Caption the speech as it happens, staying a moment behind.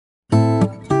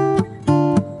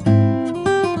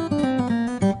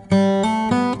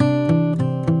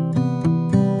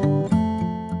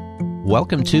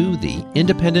Welcome to The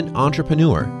Independent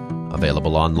Entrepreneur,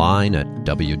 available online at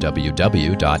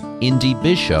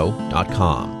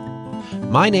www.indiebizshow.com.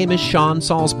 My name is Sean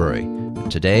Salisbury, and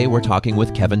today we're talking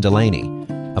with Kevin Delaney,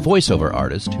 a voiceover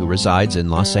artist who resides in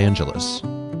Los Angeles.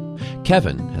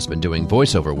 Kevin has been doing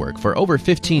voiceover work for over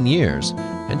 15 years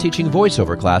and teaching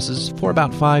voiceover classes for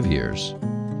about 5 years.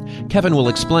 Kevin will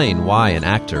explain why an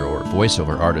actor or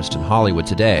voiceover artist in Hollywood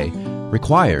today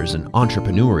requires an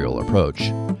entrepreneurial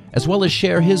approach, as well as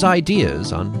share his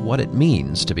ideas on what it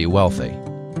means to be wealthy.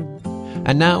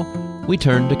 And now, we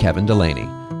turn to Kevin Delaney,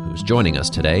 who's joining us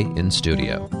today in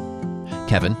studio.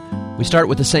 Kevin, we start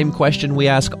with the same question we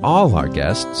ask all our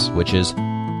guests, which is,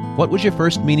 what was your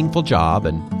first meaningful job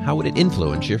and how would it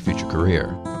influence your future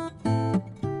career?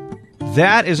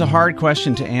 That is a hard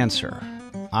question to answer.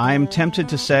 I'm tempted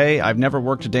to say I've never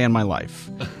worked a day in my life,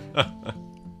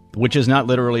 which is not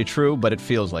literally true, but it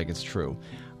feels like it's true.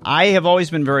 I have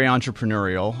always been very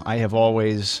entrepreneurial. I have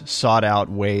always sought out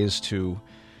ways to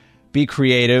be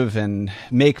creative and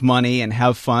make money and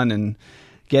have fun and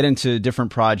get into different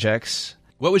projects.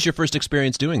 What was your first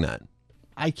experience doing that?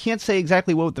 I can't say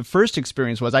exactly what the first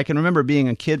experience was. I can remember being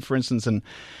a kid, for instance, and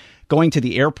going to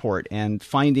the airport and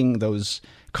finding those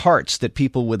carts that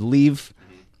people would leave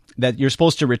that you're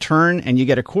supposed to return, and you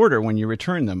get a quarter when you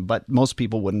return them, but most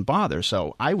people wouldn't bother.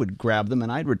 So I would grab them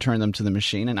and I'd return them to the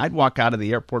machine, and I'd walk out of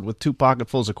the airport with 2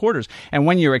 pocketfuls of quarters. And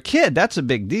when you're a kid, that's a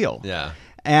big deal. Yeah.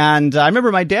 And I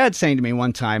remember my dad saying to me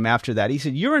one time after that, he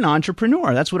said, "You're an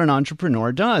entrepreneur. That's what an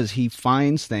entrepreneur does. He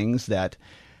finds things that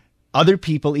other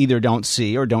people either don't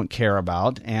see or don't care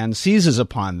about and seizes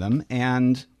upon them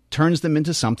and turns them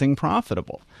into something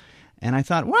profitable." And I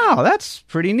thought, wow, that's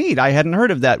pretty neat. I hadn't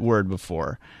heard of that word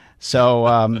before. So,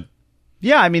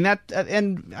 yeah, I mean,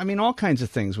 all kinds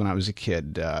of things when I was a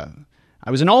kid.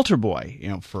 I was an altar boy,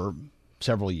 for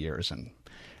several years, and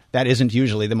that isn't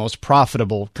usually the most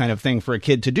profitable kind of thing for a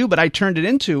kid to do, but I turned it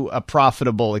into a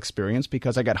profitable experience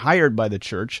because I got hired by the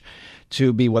church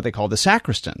to be what they call the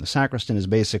sacristan. The sacristan is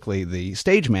basically the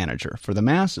stage manager for the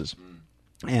masses,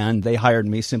 and they hired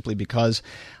me simply because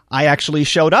I actually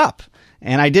showed up.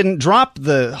 And I didn't drop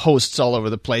the hosts all over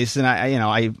the place, and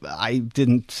I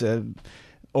didn't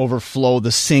overflow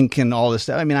the sink and all this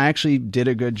stuff. I mean, I actually did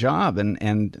a good job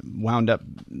and wound up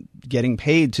getting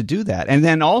paid to do that. And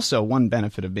then also one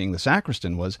benefit of being the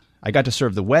sacristan was I got to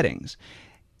serve the weddings,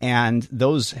 and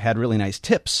those had really nice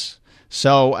tips.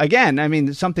 So again, I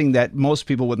mean, something that most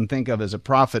people wouldn't think of as a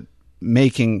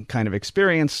profit-making kind of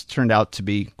experience turned out to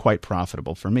be quite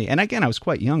profitable for me. And again, I was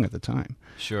quite young at the time.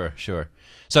 Sure.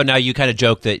 So now you kind of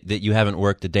joke that you haven't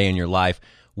worked a day in your life.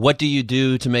 What do you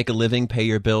do to make a living, pay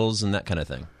your bills, and that kind of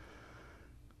thing?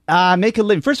 Make a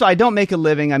living. First of all, I don't make a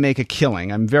living. I make a killing.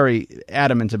 I'm very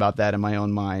adamant about that in my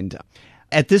own mind.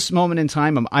 At this moment in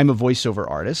time, I'm a voiceover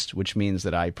artist, which means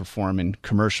that I perform in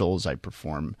commercials. I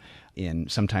perform in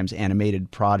sometimes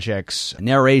animated projects,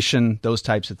 narration, those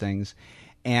types of things.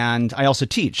 And I also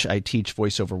teach. I teach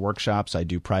voiceover workshops. I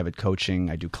do private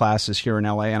coaching. I do classes here in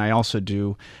LA, and I also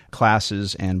do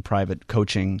classes and private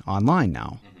coaching online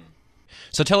now.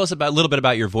 So tell us a little bit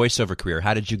about your voiceover career.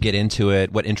 How did you get into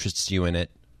it? What interests you in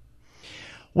it?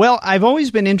 Well, I've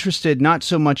always been interested not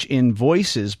so much in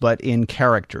voices, but in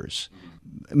characters.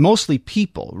 Mostly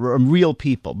people, real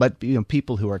people, but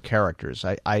people who are characters.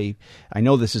 I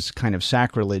know this is kind of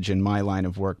sacrilege in my line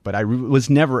of work, but I was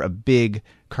never a big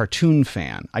cartoon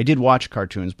fan. I did watch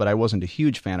cartoons, but I wasn't a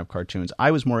huge fan of cartoons.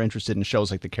 I was more interested in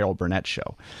shows like the Carol Burnett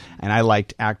Show, and I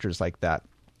liked actors like that.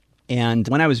 And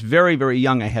when I was very, very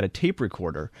young, I had a tape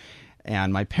recorder,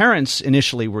 and my parents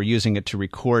initially were using it to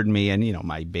record me and,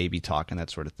 my baby talk and that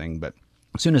sort of thing. But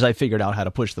as soon as I figured out how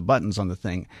to push the buttons on the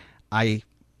thing, I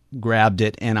grabbed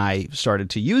it and I started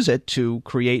to use it to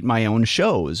create my own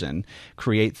shows and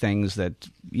create things that,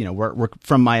 were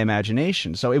from my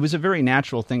imagination. So it was a very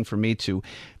natural thing for me to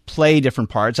play different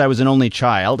parts. I was an only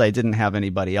child. I didn't have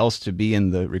anybody else to be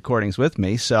in the recordings with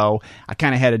me. So I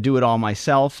kind of had to do it all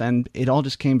myself, and it all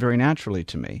just came very naturally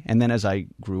to me. And then as I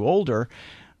grew older,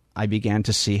 I began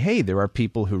to see, hey, there are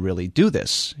people who really do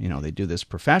this. They do this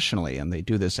professionally and they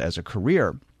do this as a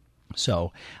career.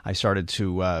 So I started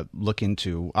to look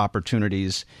into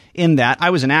opportunities in that. I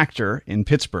was an actor in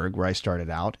Pittsburgh where I started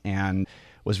out and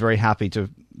was very happy to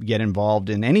get involved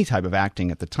in any type of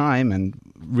acting at the time, and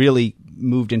really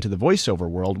moved into the voiceover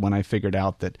world when I figured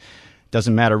out that it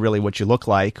doesn't matter really what you look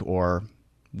like or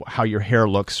how your hair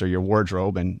looks or your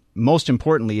wardrobe. And most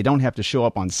importantly, you don't have to show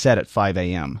up on set at 5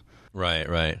 a.m.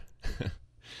 Right.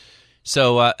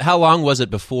 So how long was it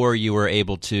before you were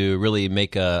able to really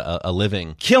make a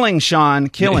living? Killing, Sean,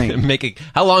 killing.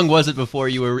 How long was it before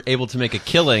you were able to make a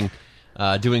killing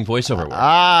doing voiceover work?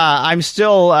 I'm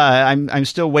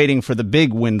still waiting for the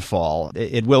big windfall.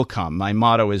 It will come. My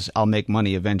motto is I'll make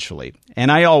money eventually.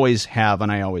 And I always have,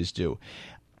 and I always do.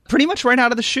 Pretty much right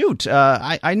out of the chute.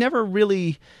 I never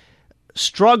really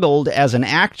struggled as an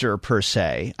actor per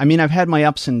se. I mean, I've had my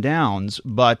ups and downs,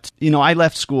 but, I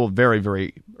left school very,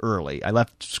 very early. I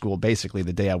left school basically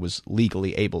the day I was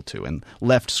legally able to, and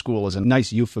left school is a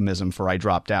nice euphemism for I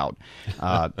dropped out.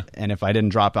 And if I didn't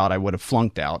drop out, I would have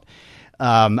flunked out.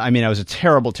 I was a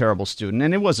terrible, terrible student,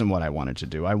 and it wasn't what I wanted to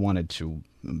do. I wanted to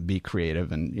be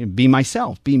creative and be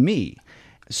myself, be me.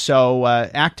 So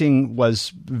acting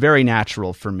was very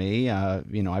natural for me.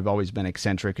 I've always been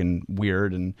eccentric and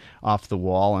weird and off the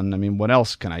wall, and what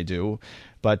else can I do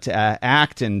but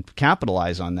act and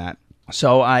capitalize on that?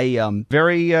 So I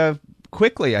very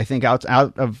quickly, I think, out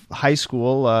of high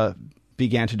school,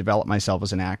 began to develop myself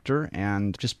as an actor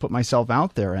and just put myself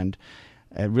out there. And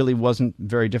it really wasn't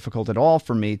very difficult at all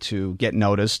for me to get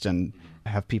noticed and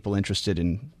have people interested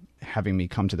in having me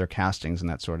come to their castings and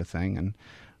that sort of thing. And,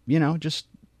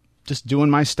 just doing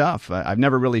my stuff. I've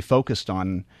never really focused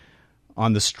on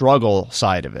the struggle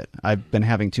side of it. I've been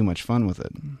having too much fun with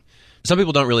it. Some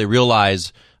people don't really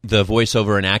realize the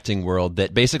voiceover and acting world,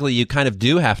 that basically you kind of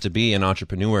do have to be an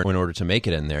entrepreneur in order to make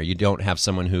it in there. You don't have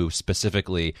someone who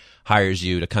specifically hires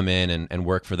you to come in and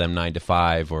work for them 9 to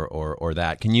 5 or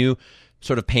that. Can you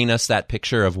sort of paint us that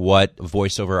picture of what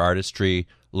voiceover artistry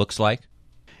looks like?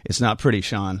 It's not pretty,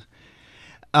 Sean.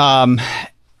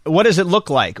 What does it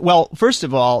look like? Well, first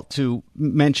of all, to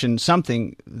mention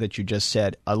something that you just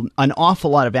said, an awful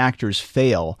lot of actors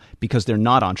fail because they're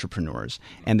not entrepreneurs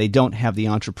and they don't have the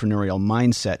entrepreneurial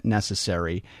mindset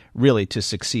necessary really to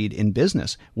succeed in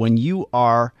business. When you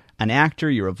are an actor,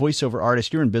 you're a voiceover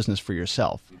artist, you're in business for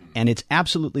yourself. And it's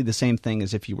absolutely the same thing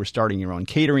as if you were starting your own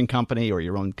catering company or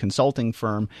your own consulting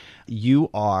firm. You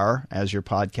are, as your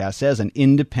podcast says, an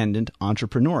independent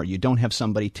entrepreneur. You don't have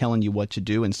somebody telling you what to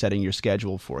do and setting your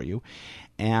schedule for you.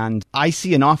 And I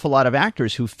see an awful lot of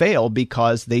actors who fail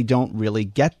because they don't really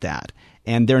get that.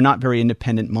 And they're not very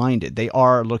independent-minded. They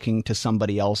are looking to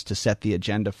somebody else to set the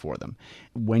agenda for them.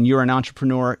 When you're an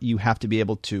entrepreneur, you have to be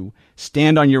able to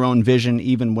stand on your own vision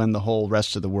even when the whole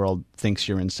rest of the world thinks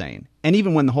you're insane. And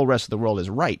even when the whole rest of the world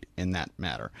is right in that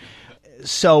matter.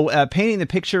 So painting the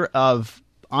picture of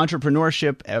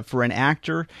entrepreneurship for an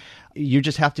actor, you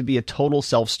just have to be a total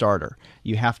self-starter.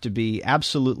 You have to be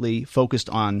absolutely focused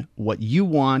on what you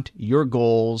want, your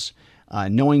goals,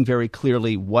 knowing very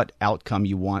clearly what outcome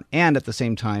you want, and at the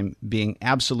same time being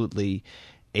absolutely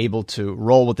able to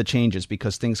roll with the changes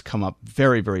because things come up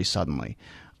very, very suddenly.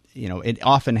 It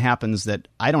often happens that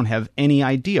I don't have any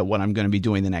idea what I'm going to be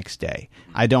doing the next day.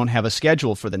 I don't have a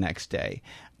schedule for the next day.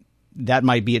 That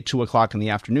might be at 2 o'clock in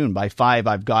the afternoon. By 5,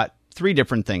 I've got 3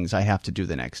 different things I have to do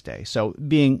the next day. So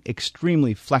being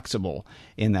extremely flexible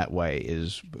in that way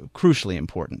is crucially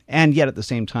important, and yet at the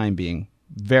same time being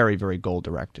very, very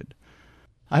goal-directed.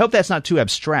 I hope that's not too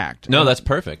abstract. No, that's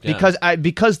perfect. Yeah.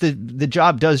 Because the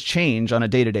job does change on a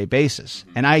day-to-day basis.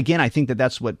 And I think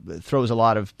that's what throws a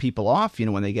lot of people off,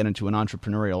 when they get into an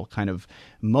entrepreneurial kind of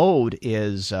mode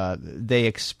is they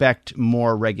expect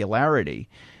more regularity.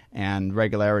 And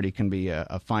regularity can be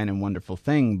a fine and wonderful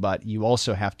thing, but you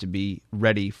also have to be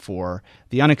ready for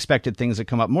the unexpected things that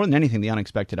come up, more than anything, the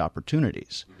unexpected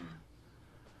opportunities.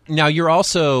 Now, you're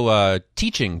also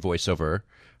teaching voiceover,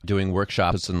 doing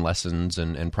workshops and lessons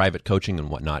and private coaching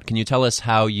and whatnot. Can you tell us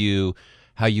how you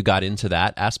got into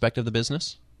that aspect of the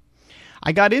business?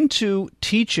 I got into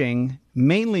teaching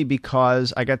mainly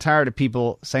because I got tired of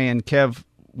people saying, Kev,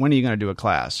 when are you going to do a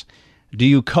class? Do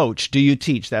you coach? Do you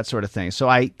teach? That sort of thing. So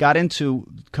I got into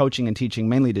coaching and teaching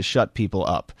mainly to shut people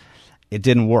up. It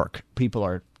didn't work. People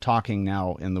are talking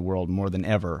now in the world more than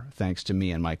ever, thanks to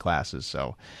me and my classes.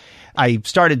 So I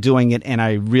started doing it, and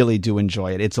I really do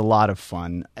enjoy it. It's a lot of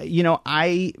fun.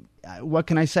 What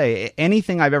can I say?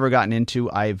 Anything I've ever gotten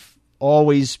into, I've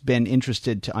always been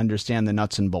interested to understand the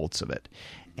nuts and bolts of it.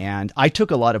 And I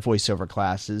took a lot of voiceover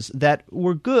classes that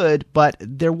were good, but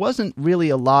there wasn't really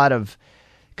a lot of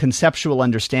conceptual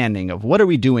understanding of what are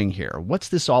we doing here? What's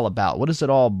this all about? What does it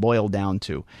all boil down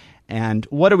to? And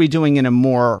what are we doing in a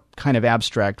more kind of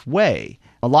abstract way?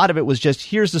 A lot of it was just,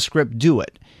 here's the script, do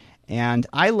it. And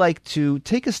I like to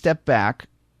take a step back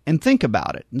and think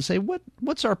about it and say,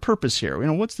 what's our purpose here?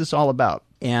 What's this all about?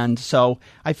 And so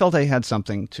I felt I had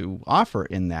something to offer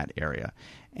in that area.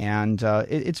 And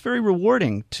it's very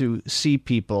rewarding to see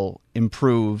people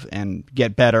improve and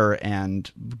get better and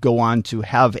go on to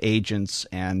have agents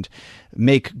and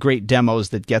make great demos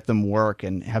that get them work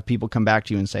and have people come back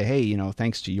to you and say, hey,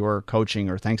 thanks to your coaching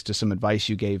or thanks to some advice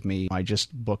you gave me, I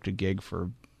just booked a gig for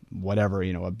whatever,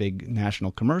 a big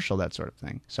national commercial, that sort of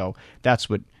thing. So that's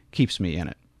what keeps me in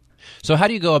it. So how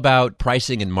do you go about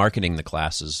pricing and marketing the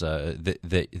classes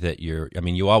that you're,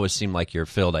 you always seem like you're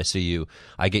filled.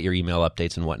 I get your email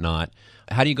updates and whatnot.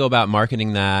 How do you go about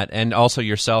marketing that, and also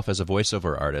yourself as a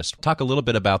voiceover artist? Talk a little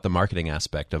bit about the marketing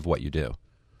aspect of what you do.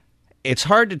 It's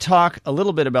hard to talk a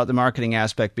little bit about the marketing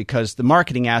aspect because the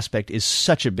marketing aspect is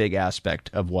such a big aspect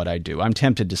of what I do. I'm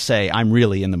tempted to say I'm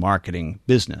really in the marketing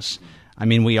business.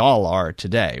 We all are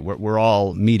today. We're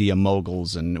all media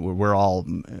moguls, and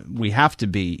we have to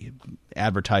be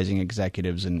advertising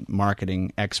executives and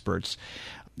marketing experts.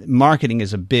 Marketing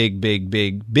is a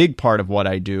big part of what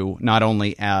I do, not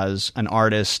only as an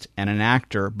artist and an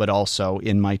actor, but also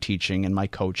in my teaching and my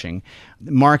coaching.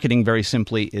 Marketing, very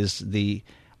simply, is the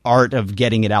art of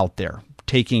getting it out there,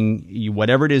 taking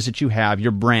whatever it is that you have,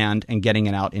 your brand, and getting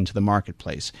it out into the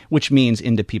marketplace, which means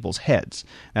into people's heads.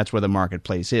 That's where the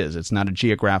marketplace is. It's not a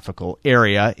geographical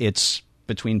area. It's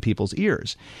between people's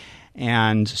ears.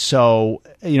 And so,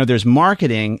 there's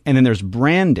marketing and then there's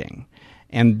branding.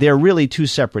 And they're really two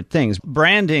separate things.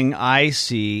 Branding I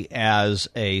see as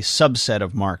a subset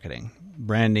of marketing.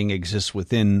 Branding exists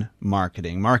within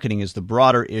marketing. Marketing is the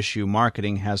broader issue.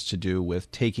 Marketing has to do with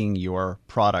taking your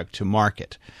product to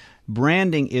market.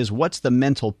 Branding is what's the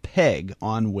mental peg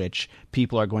on which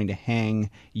people are going to hang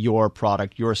your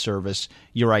product, your service,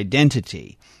 your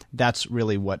identity. That's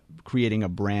really what creating a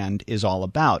brand is all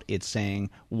about. It's saying,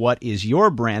 what is your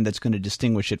brand that's going to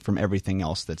distinguish it from everything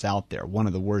else that's out there? One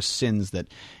of the worst sins that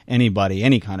anybody,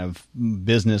 any kind of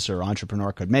business or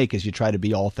entrepreneur could make is you try to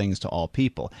be all things to all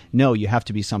people. No, you have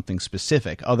to be something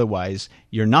specific. Otherwise,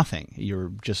 you're nothing.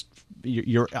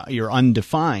 You're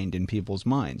undefined in people's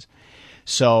minds.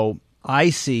 So I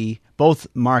see both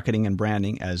marketing and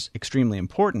branding as extremely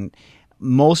important.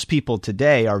 Most people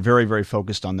today are very, very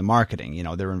focused on the marketing.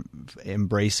 They're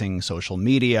embracing social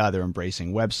media, they're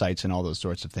embracing websites and all those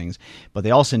sorts of things. But they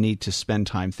also need to spend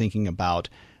time thinking about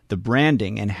the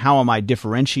branding and how am I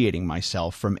differentiating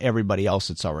myself from everybody else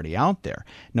that's already out there.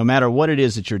 No matter what it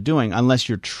is that you're doing, unless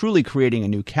you're truly creating a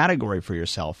new category for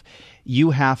yourself,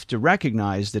 you have to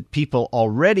recognize that people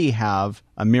already have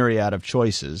a myriad of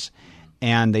choices,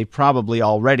 and they probably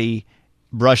already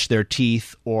brush their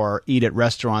teeth or eat at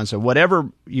restaurants or whatever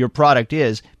your product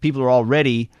is. People are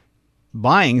already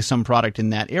buying some product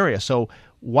in that area. So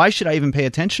why should I even pay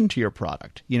attention to your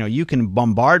product? You can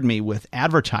bombard me with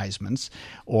advertisements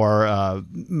or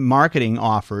marketing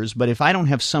offers, but if I don't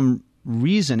have some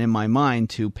reason in my mind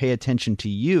to pay attention to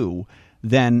you,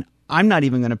 then I'm not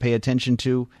even going to pay attention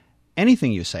to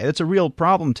anything you say. That's a real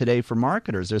problem today for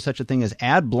marketers. There's such a thing as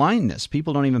ad blindness.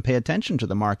 People don't even pay attention to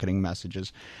the marketing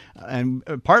messages, and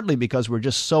partly because we're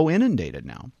just so inundated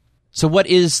now. So what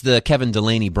is the Kevin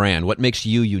Delaney brand? What makes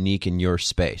you unique in your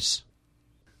space?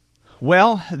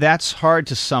 Well, that's hard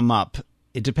to sum up.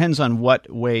 It depends on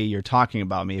what way you're talking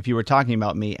about me. If you were talking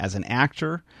about me as an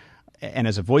actor and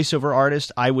as a voiceover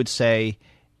artist, I would say,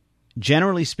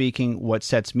 generally speaking, what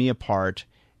sets me apart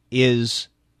is,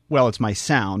 well, it's my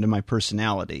sound and my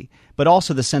personality, but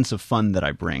also the sense of fun that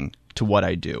I bring to what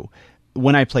I do.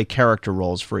 When I play character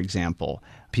roles, for example,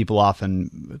 people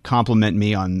often compliment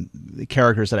me on the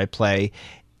characters that I play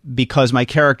because my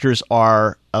characters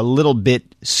are a little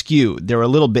bit skewed. They're a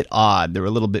little bit odd. They're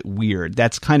a little bit weird.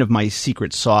 That's kind of my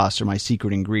secret sauce or my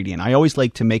secret ingredient. I always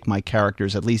like to make my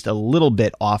characters at least a little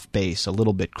bit off base, a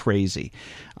little bit crazy.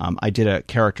 I did a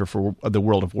character for the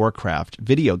World of Warcraft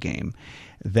video game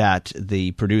that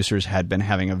the producers had been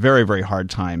having a very, very hard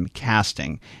time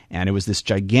casting. And it was this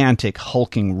gigantic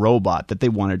hulking robot that they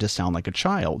wanted to sound like a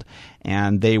child.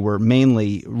 And they were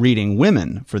mainly reading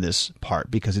women for this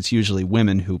part because it's usually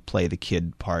women who play the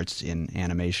kid parts in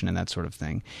animation and that sort of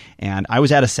thing. And I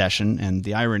was at a session, and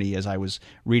the irony is I was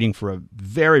reading for a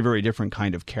very, very different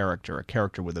kind of character, a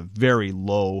character with a very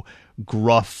low,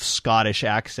 gruff Scottish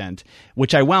accent,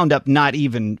 which I wound up not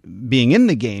even being in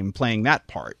the game playing that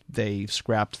part. They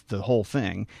scrapped the whole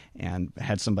thing and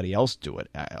had somebody else do it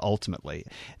ultimately.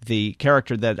 The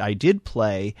character that I did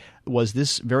play was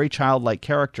this very childlike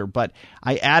character, but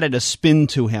I added a spin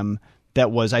to him that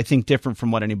was, I think, different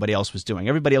from what anybody else was doing.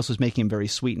 Everybody else was making him very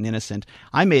sweet and innocent.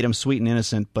 I made him sweet and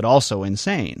innocent, but also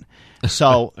insane.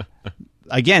 So,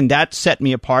 again, that set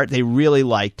me apart. They really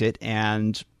liked it,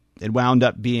 and it wound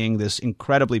up being this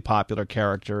incredibly popular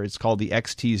character. It's called the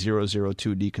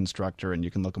XT002 Deconstructor, and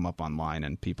you can look him up online,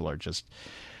 and people are just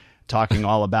talking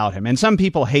all about him. And some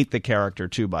people hate the character,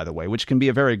 too, by the way, which can be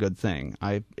a very good thing.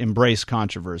 I embrace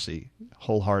controversy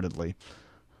wholeheartedly.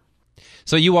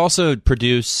 So you also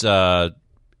produce several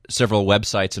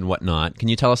websites and whatnot. Can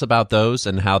you tell us about those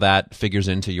and how that figures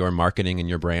into your marketing and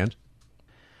your brand?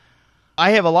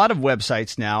 I have a lot of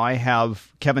websites now. I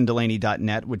have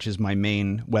kevindelaney.net, which is my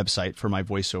main website for my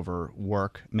voiceover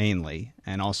work mainly,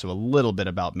 and also a little bit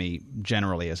about me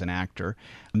generally as an actor.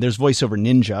 There's Voiceover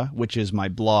Ninja, which is my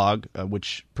blog,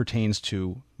 which pertains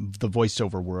to the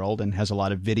voiceover world and has a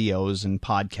lot of videos and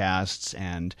podcasts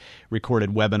and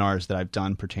recorded webinars that I've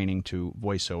done pertaining to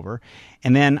voiceover.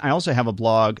 And then I also have a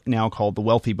blog now called The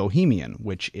Wealthy Bohemian,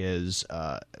 which is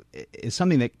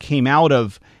something that came out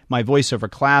of my voiceover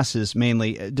classes,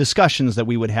 mainly discussions that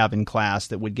we would have in class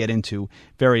that would get into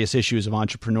various issues of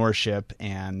entrepreneurship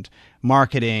and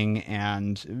marketing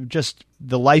and just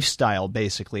the lifestyle,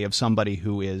 basically, of somebody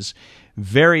who is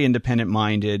very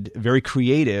independent-minded, very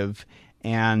creative,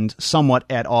 and somewhat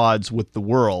at odds with the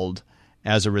world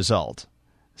as a result.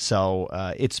 So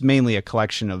it's mainly a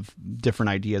collection of different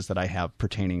ideas that I have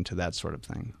pertaining to that sort of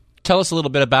thing. Tell us a little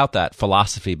bit about that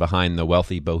philosophy behind the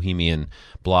Wealthy Bohemian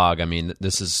blog. I mean,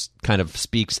 this is kind of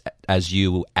speaks as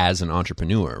you as an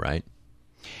entrepreneur, right?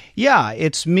 Yeah,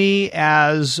 it's me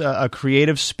as a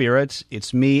creative spirit.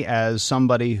 It's me as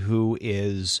somebody who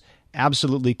is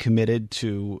absolutely committed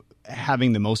to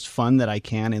having the most fun that I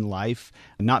can in life,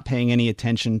 not paying any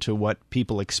attention to what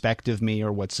people expect of me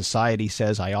or what society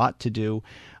says I ought to do.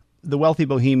 The Wealthy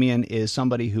Bohemian is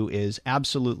somebody who is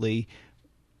absolutely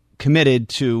committed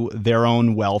to their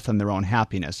own wealth and their own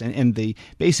happiness. And the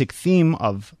basic theme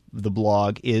of the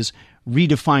blog is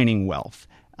redefining wealth.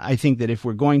 I think that if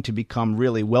we're going to become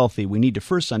really wealthy, we need to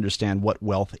first understand what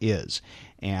wealth is.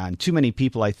 And too many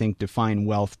people, I think, define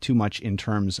wealth too much in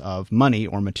terms of money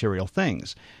or material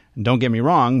things. And don't get me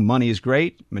wrong, money is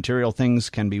great, material things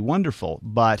can be wonderful,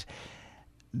 but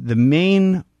the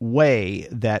main way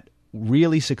that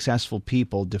really successful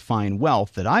people define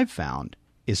wealth that I've found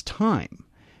is time.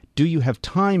 Do you have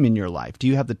time in your life? Do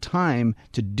you have the time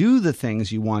to do the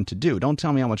things you want to do? Don't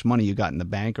tell me how much money you got in the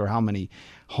bank or how many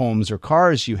homes or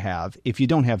cars you have. If you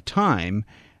don't have time,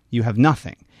 you have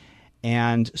nothing.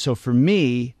 And so for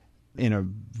me, in a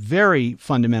very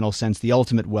fundamental sense, the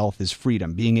ultimate wealth is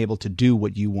freedom, being able to do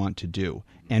what you want to do.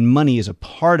 And money is a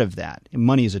part of that. And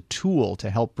money is a tool to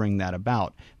help bring that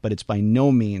about, but it's by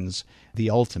no means the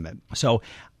ultimate. So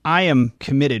I am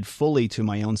committed fully to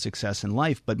my own success in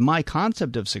life, but my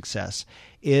concept of success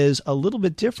is a little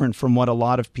bit different from what a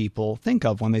lot of people think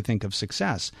of when they think of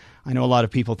success. I know a lot of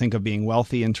people think of being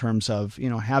wealthy in terms of,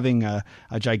 having a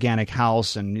gigantic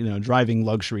house and, driving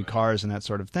luxury cars and that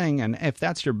sort of thing. And if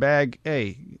that's your bag,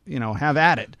 hey, have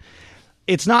at it.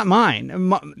 It's not mine.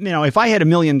 If I had $1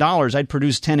 million, I'd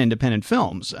produce 10 independent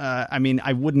films.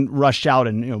 I wouldn't rush out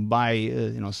and,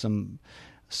 buy,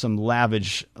 some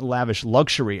lavish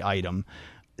luxury item.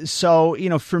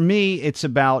 So, for me, it's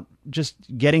about just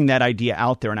getting that idea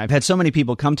out there. And I've had so many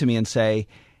people come to me and say,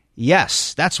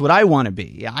 yes, that's what I want to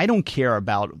be. I don't care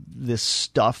about this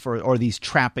stuff or these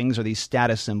trappings or these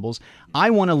status symbols. I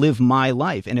want to live my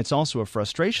life. And it's also a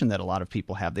frustration that a lot of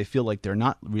people have. They feel like they're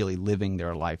not really living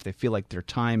their life. They feel like their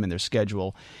time and their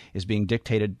schedule is being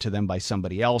dictated to them by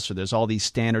somebody else, or there's all these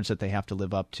standards that they have to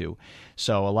live up to.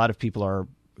 So a lot of people are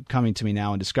coming to me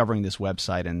now and discovering this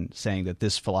website and saying that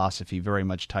this philosophy very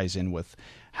much ties in with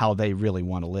how they really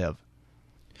want to live.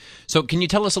 So can you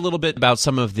tell us a little bit about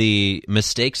some of the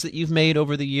mistakes that you've made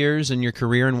over the years in your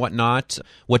career and whatnot?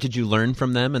 What did you learn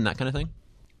from them and that kind of thing?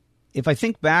 If I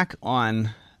think back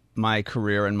on my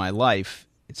career and my life,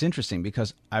 it's interesting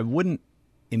because I wouldn't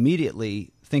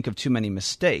immediately think of too many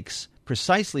mistakes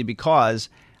precisely because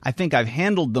I think I've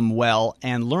handled them well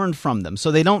and learned from them.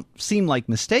 So they don't seem like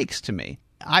mistakes to me.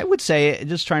 I would say,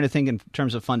 just trying to think in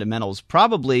terms of fundamentals,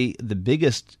 probably the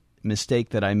biggest mistake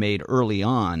that I made early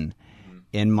on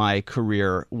in my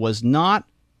career was not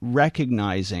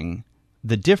recognizing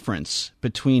the difference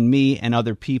between me and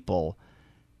other people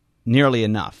nearly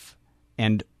enough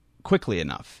and quickly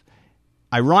enough.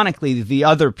 Ironically, the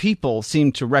other people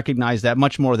seemed to recognize that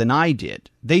much more than I did.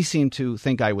 They seemed to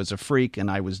think I was a freak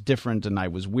and I was different and I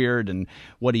was weird and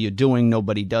what are you doing?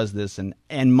 Nobody does this.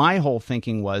 And my whole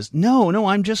thinking was, no,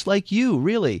 I'm just like you,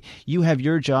 really. You have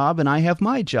your job and I have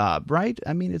my job, right?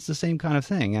 It's the same kind of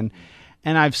thing.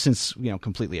 And I've since,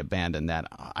 completely abandoned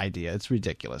that idea. It's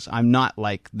ridiculous. I'm not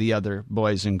like the other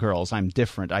boys and girls. I'm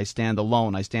different. I stand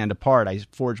alone. I stand apart. I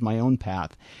forge my own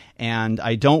path. And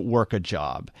I don't work a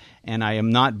job. And I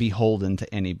am not beholden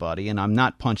to anybody. And I'm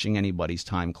not punching anybody's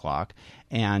time clock.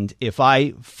 And if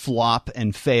I flop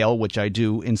and fail, which I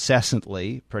do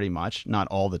incessantly, pretty much, not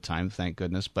all the time, thank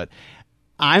goodness, but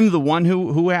I'm the one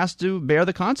who has to bear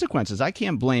the consequences. I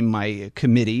can't blame my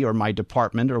committee or my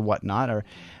department or whatnot.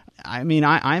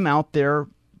 I'm out there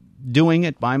doing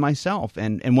it by myself.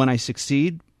 And when I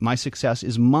succeed, My success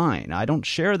is mine. I don't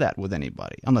share that with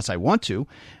anybody unless I want to.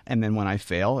 And then when I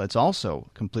fail, it's also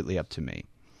completely up to me.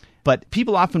 But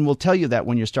people often will tell you that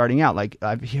when you're starting out. Like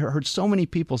I've heard so many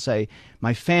people say,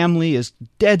 my family is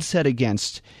dead set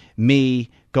against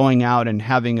me going out and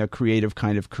having a creative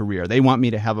kind of career. They want me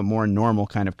to have a more normal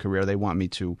kind of career. They want me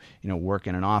to, work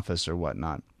in an office or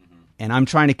whatnot. And I'm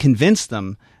trying to convince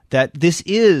them that this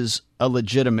is a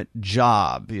legitimate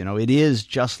job. It is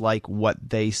just like what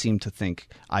they seem to think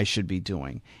I should be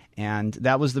doing. And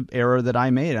that was the error that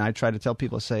I made. And I try to tell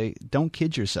people, say, don't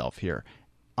kid yourself here.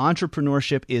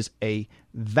 Entrepreneurship is a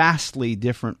vastly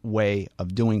different way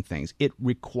of doing things. It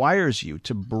requires you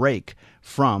to break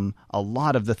from a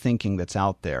lot of the thinking that's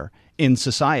out there in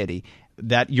society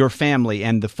that your family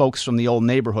and the folks from the old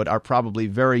neighborhood are probably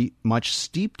very much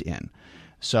steeped in.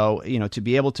 So, to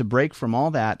be able to break from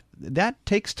all that, that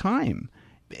takes time.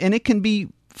 And it can be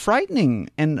frightening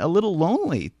and a little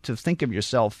lonely to think of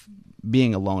yourself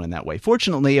being alone in that way.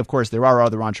 Fortunately, of course, there are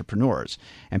other entrepreneurs,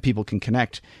 and people can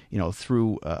connect,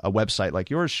 through a website like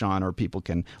yours, Sean, or people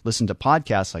can listen to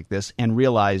podcasts like this and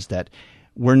realize that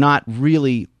we're not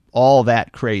really all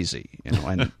that crazy,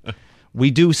 and we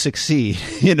do succeed,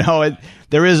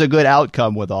 there is a good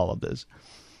outcome with all of this.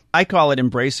 I call it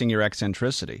embracing your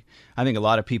eccentricity. I think a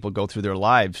lot of people go through their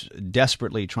lives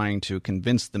desperately trying to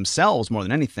convince themselves more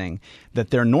than anything that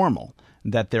they're normal,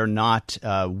 that they're not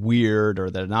weird, or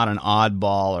they're not an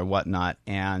oddball or whatnot.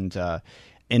 And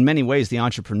in many ways, the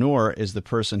entrepreneur is the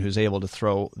person who's able to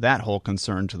throw that whole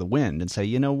concern to the wind and say,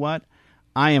 you know what?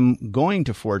 I am going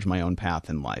to forge my own path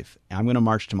in life. I'm going to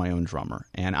march to my own drummer,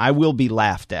 and I will be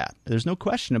laughed at. There's no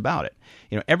question about it.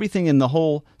 Everything in the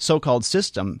whole so-called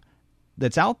system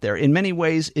that's out there in many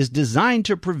ways is designed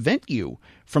to prevent you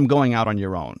from going out on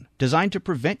your own, designed to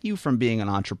prevent you from being an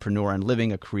entrepreneur and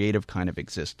living a creative kind of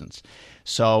existence.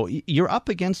 So you're up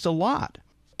against a lot.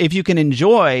 If you can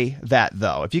enjoy that,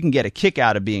 though, if you can get a kick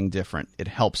out of being different, it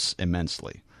helps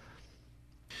immensely.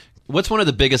 What's one of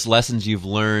the biggest lessons you've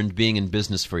learned being in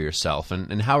business for yourself,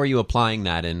 and how are you applying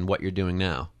that in what you're doing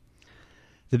now?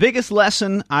 The biggest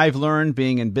lesson I've learned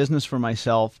being in business for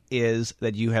myself is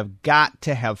that you have got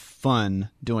to have fun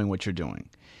doing what you're doing.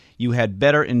 You had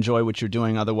better enjoy what you're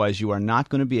doing, otherwise you are not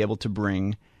going to be able to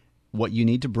bring what you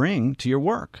need to bring to your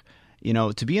work.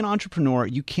 To be an entrepreneur,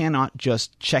 you cannot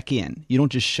just check in. You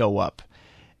don't just show up.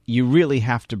 You really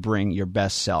have to bring your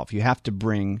best self. You have to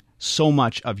bring so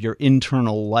much of your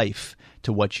internal life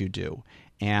to what you do.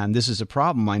 And this is a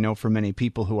problem I know for many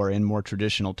people who are in more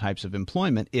traditional types of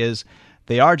employment is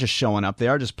they are just showing up. They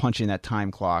are just punching that time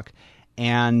clock.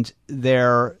 And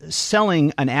they're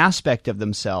selling an aspect of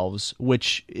themselves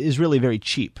which is really very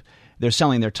cheap. They're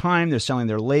selling their time. They're selling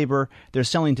their labor. They're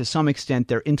selling to some extent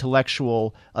their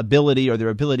intellectual ability or their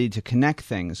ability to connect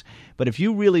things. But if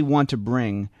you really want to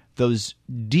bring those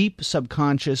deep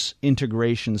subconscious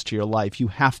integrations to your life, you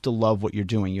have to love what you're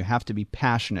doing. You have to be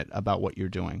passionate about what you're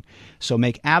doing. So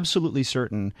make absolutely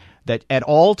certain that at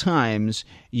all times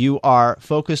you are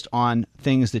focused on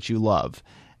things that you love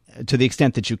to the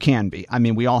extent that you can be. I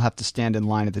mean, we all have to stand in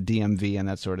line at the DMV and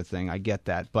that sort of thing. I get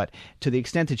that. But to the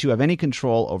extent that you have any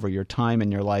control over your time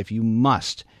in your life, you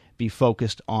must be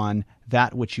focused on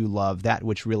that which you love, that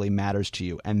which really matters to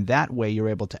you. And that way you're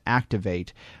able to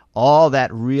activate all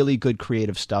that really good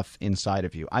creative stuff inside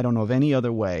of you. I don't know of any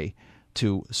other way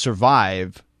to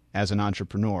survive as an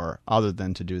entrepreneur other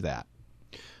than to do that.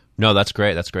 No, that's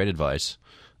great. That's great advice.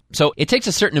 So it takes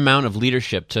a certain amount of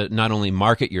leadership to not only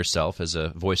market yourself as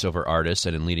a voiceover artist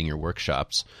and in leading your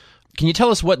workshops. Can you tell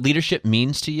us what leadership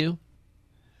means to you?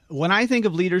 When I think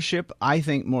of leadership, I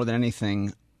think more than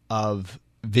anything of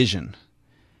vision,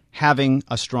 having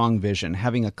a strong vision,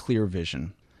 having a clear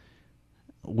vision.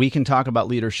 We can talk about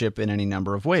leadership in any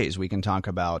number of ways. We can talk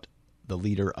about the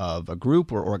leader of a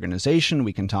group or organization.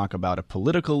 We can talk about a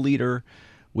political leader.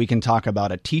 We can talk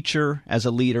about a teacher as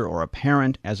a leader or a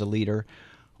parent as a leader.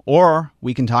 Or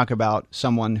we can talk about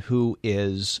someone who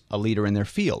is a leader in their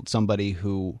field, somebody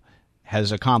who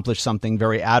has accomplished something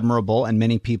very admirable and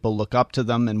many people look up to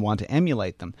them and want to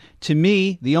emulate them. To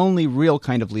me, the only real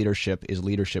kind of leadership is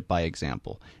leadership by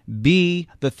example. Be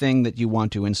the thing that you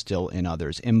want to instill in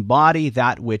others. Embody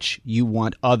that which you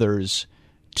want others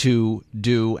to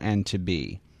do and to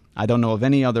be. I don't know of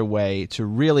any other way to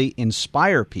really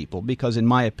inspire people because, in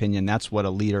my opinion, that's what a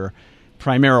leader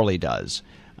primarily does.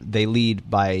 They lead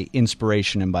by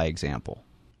inspiration and by example.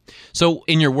 So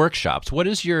in your workshops, what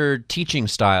is your teaching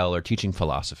style or teaching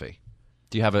philosophy?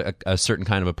 Do you have a certain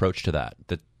kind of approach to that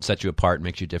sets you apart,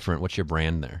 makes you different? What's your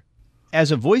brand there?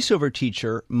 As a voiceover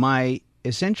teacher, my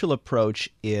essential approach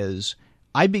is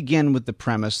I begin with the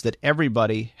premise that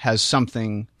everybody has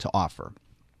something to offer.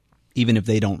 even if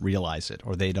they don't realize it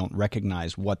or they don't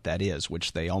recognize what that is,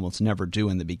 which they almost never do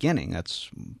in the beginning. That's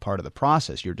part of the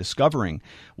process. You're discovering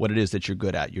what it is that you're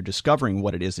good at. You're discovering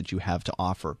what it is that you have to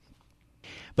offer.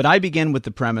 But I begin with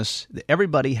the premise that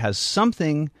everybody has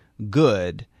something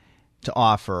good to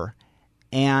offer.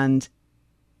 And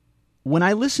when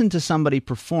I listen to somebody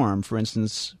perform, for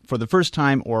instance, for the first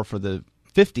time or for the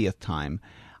 50th time,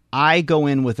 I go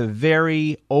in with a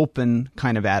very open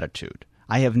kind of attitude.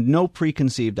 I have no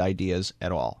preconceived ideas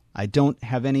at all. I don't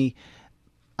have any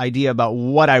idea about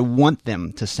what I want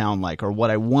them to sound like or what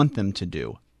I want them to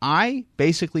do. I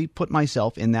basically put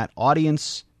myself in that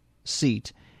audience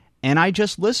seat and I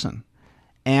just listen.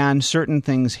 And certain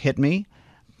things hit me.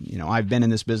 You know, I've been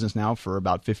in this business now for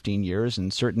about 15 years,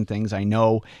 and certain things I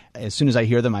know, as soon as I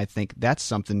hear them, I think that's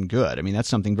something good. I mean, that's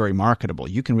something very marketable.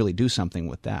 You can really do something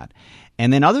with that.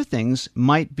 And then other things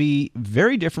might be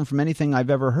very different from anything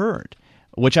I've ever heard,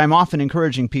 which I'm often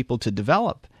encouraging people to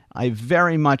develop. I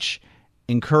very much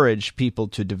encourage people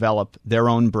to develop their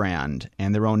own brand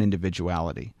and their own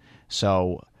individuality.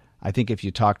 So I think if you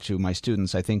talk to my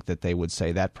students, I think that they would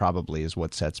say that probably is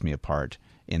what sets me apart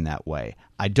in that way.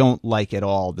 I don't like at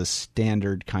all the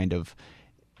standard kind of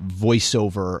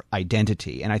voiceover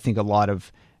identity. And I think a lot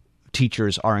of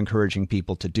teachers are encouraging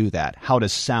people to do that. How to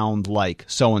sound like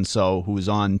so-and-so who's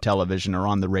on television or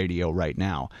on the radio right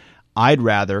now. I'd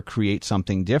rather create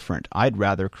something different. I'd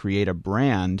rather create a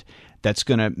brand that's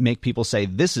going to make people say,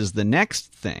 this is the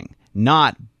next thing,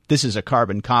 not this is a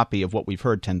carbon copy of what we've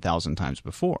heard 10,000 times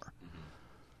before.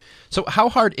 So how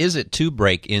hard is it to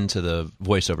break into the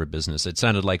voiceover business? It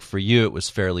sounded like for you it was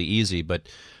fairly easy, but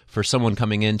for someone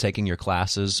coming in, taking your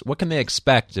classes, what can they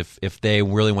expect if they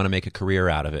really want to make a career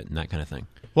out of it and that kind of thing?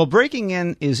 Well, breaking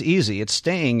in is easy. It's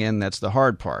staying in that's the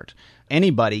hard part.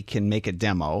 Anybody can make a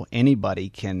demo. Anybody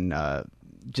can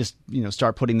just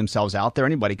start putting themselves out there.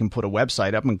 Anybody can put a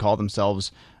website up and call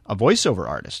themselves a voiceover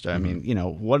artist. I mean,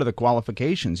 what are the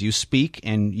qualifications? You speak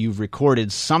and you've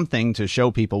recorded something to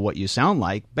show people what you sound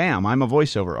like. Bam, I'm a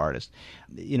voiceover artist.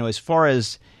 As far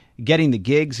as getting the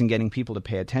gigs and getting people to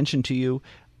pay attention to you,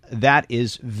 that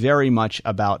is very much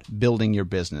about building your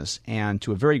business. And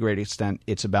to a very great extent,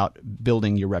 it's about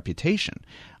building your reputation.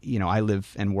 I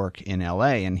live and work in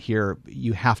LA, and here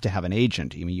you have to have an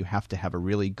agent. You have to have a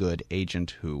really good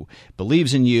agent who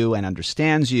believes in you and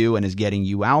understands you and is getting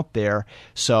you out there.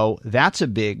 So that's a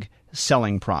big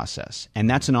selling process. And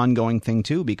that's an ongoing thing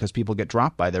too, because people get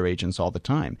dropped by their agents all the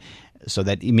time. So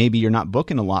that maybe you're not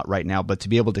booking a lot right now, but to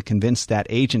be able to convince that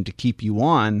agent to keep you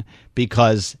on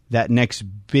because that next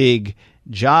big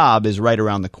job is right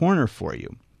around the corner for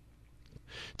you.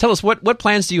 Tell us, what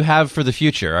plans do you have for the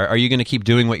future? Are you going to keep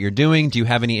doing what you're doing? Do you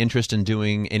have any interest in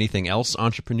doing anything else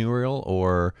entrepreneurial,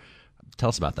 or tell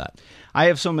us about that? I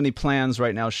have so many plans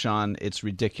right now, Sean. It's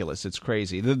ridiculous. It's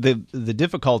crazy. The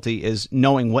difficulty is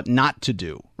knowing what not to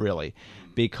do, really,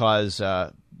 because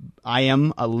I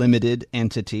am a limited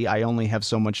entity. I only have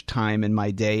so much time in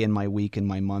my day, in my week, in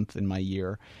my month, in my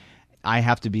year. I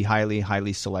have to be highly,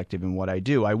 highly selective in what I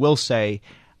do. I will say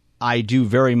I do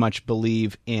very much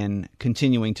believe in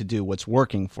continuing to do what's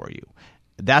working for you.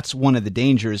 That's one of the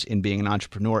dangers in being an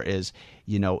entrepreneur is,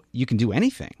 you can do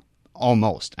anything.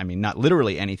 Almost. I mean, not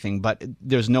literally anything, but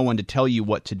there's no one to tell you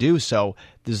what to do. So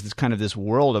there's this kind of this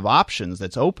world of options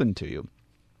that's open to you.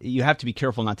 You have to be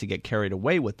careful not to get carried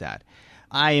away with that.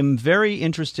 I am very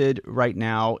interested right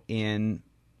now in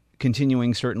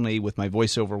continuing certainly with my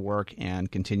voiceover work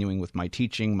and continuing with my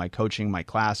teaching, my coaching, my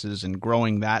classes, and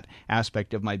growing that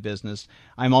aspect of my business.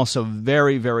 I'm also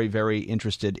very, very, very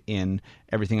interested in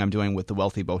everything I'm doing with the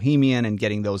Wealthy Bohemian and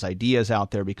getting those ideas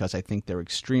out there because I think they're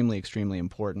extremely, extremely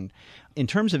important. In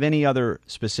terms of any other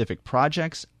specific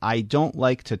projects, I don't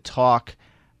like to talk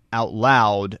out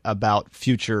loud about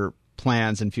future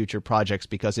plans and future projects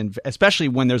because especially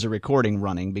when there's a recording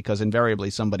running, because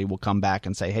invariably somebody will come back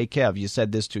and say, hey, Kev, you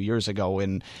said this 2 years ago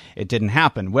and it didn't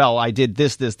happen. Well, I did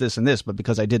this, and this, but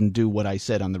because I didn't do what I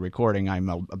said on the recording, I'm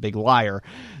a big liar.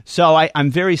 So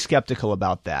I'm very skeptical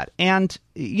about that. And,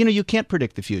 you can't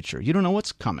predict the future. You don't know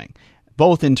what's coming,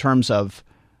 both in terms of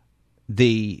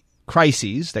the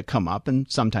crises that come up, and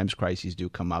sometimes crises do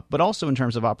come up, but also in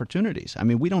terms of opportunities. I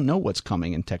mean, we don't know what's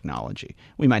coming in technology.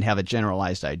 We might have a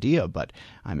generalized idea, but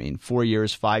 4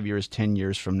 years, 5 years, 10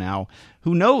 years from now,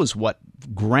 who knows what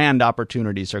grand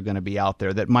opportunities are going to be out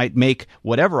there that might make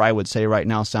whatever I would say right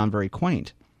now sound very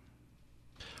quaint.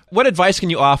 What advice can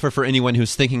you offer for anyone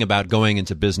who's thinking about going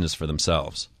into business for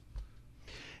themselves?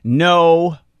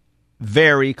 Know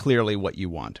very clearly what you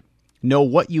want. Know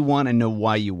what you want and know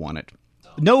why you want it.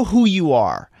 Know who you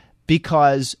are.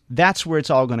 because that's where it's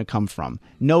all going to come from.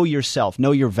 Know yourself,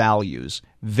 know your values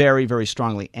very, very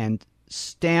strongly, and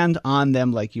stand on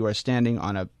them like you are standing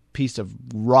on a piece of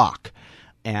rock,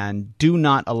 and do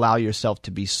not allow yourself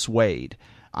to be swayed.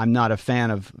 I'm not a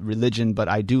fan of religion, but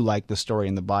I do like the story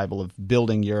in the Bible of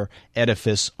building your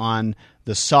edifice on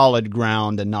the solid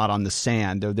ground and not on the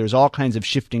sand. There's all kinds of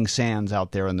shifting sands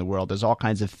out there in the world. There's all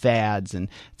kinds of fads and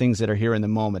things that are here in the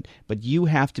moment. But you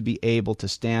have to be able to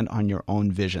stand on your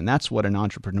own vision. That's what an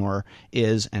entrepreneur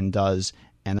is and does,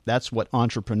 and that's what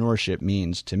entrepreneurship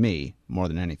means to me more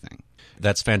than anything.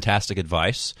 That's fantastic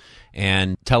advice.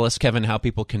 And tell us, Kevin, how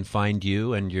people can find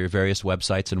you and your various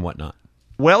websites and whatnot.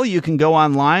 Well, you can go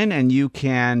online and you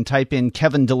can type in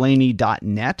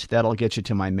kevindelaney.net. That'll get you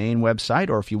to my main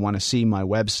website. Or if you want to see my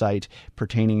website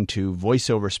pertaining to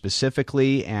voiceover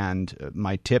specifically and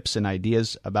my tips and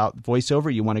ideas about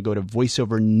voiceover, you want to go to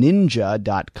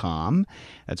voiceoverninja.com.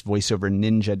 That's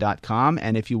voiceoverninja.com.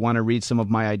 And if you want to read some of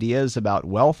my ideas about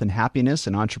wealth and happiness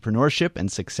and entrepreneurship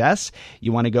and success,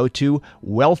 you want to go to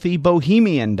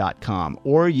wealthybohemian.com,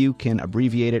 or you can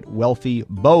abbreviate it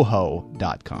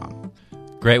wealthyboho.com.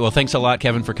 Great. Well, thanks a lot,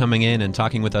 Kevin, for coming in and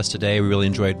talking with us today. We really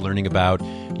enjoyed learning about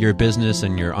your business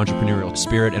and your entrepreneurial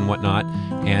spirit and whatnot,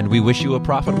 and we wish you a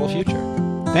profitable future.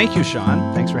 Thank you,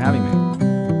 Sean. Thanks for having me.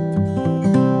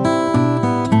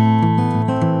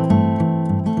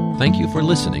 Thank you for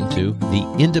listening to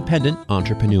The Independent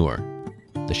Entrepreneur.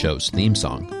 The show's theme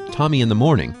song, Tommy in the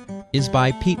Morning, is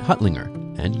by Pete Huttlinger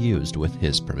and used with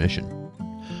his permission.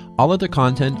 All other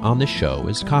content on this show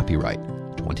is copyright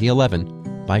 2011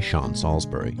 by Sean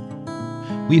Salisbury.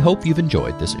 We hope you've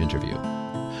enjoyed this interview.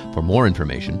 For more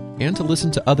information and to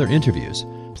listen to other interviews,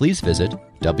 please visit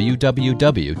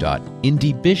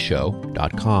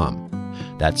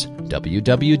www.indiebizshow.com. That's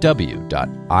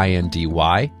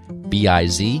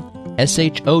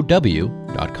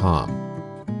www.indiebizshow.com.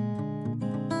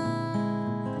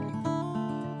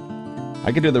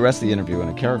 I could do the rest of the interview in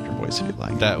a character voice if you'd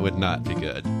like. That would not be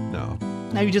good. No.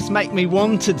 Now you just make me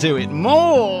want to do it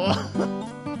more.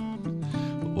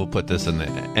 We'll put this in the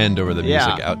end over the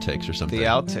music outtakes or something. The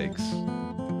outtakes.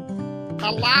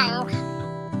 Hello.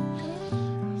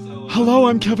 Hello,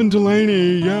 I'm Kevin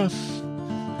Delaney. Yes.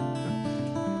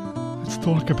 Let's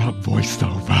talk about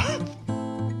voiceover.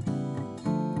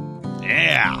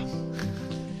 Yeah.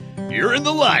 You're in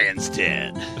the lion's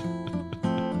den.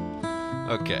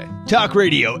 Okay. Talk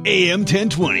Radio AM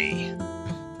 1020.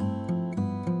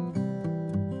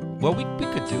 Well, we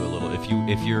could do a little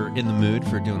if you're in the mood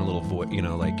for doing a little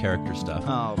like character stuff.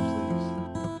 Oh,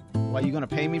 please. Why, are you going to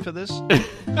pay me for this?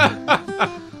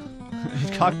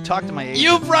 Talk to my agent.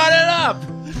 You brought it up.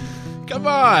 Come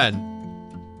on.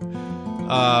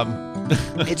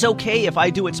 It's okay if I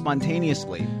do it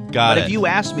spontaneously. Got it. But if you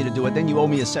ask me to do it, then you owe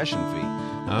me a session fee.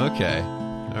 Okay.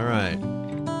 All right.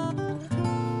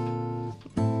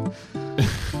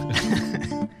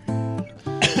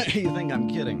 You think I'm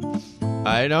kidding?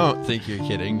 I don't think you're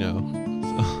kidding, no.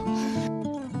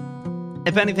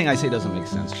 If anything I say doesn't make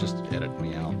sense, just edit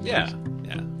me out. Yeah.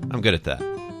 I'm good at that.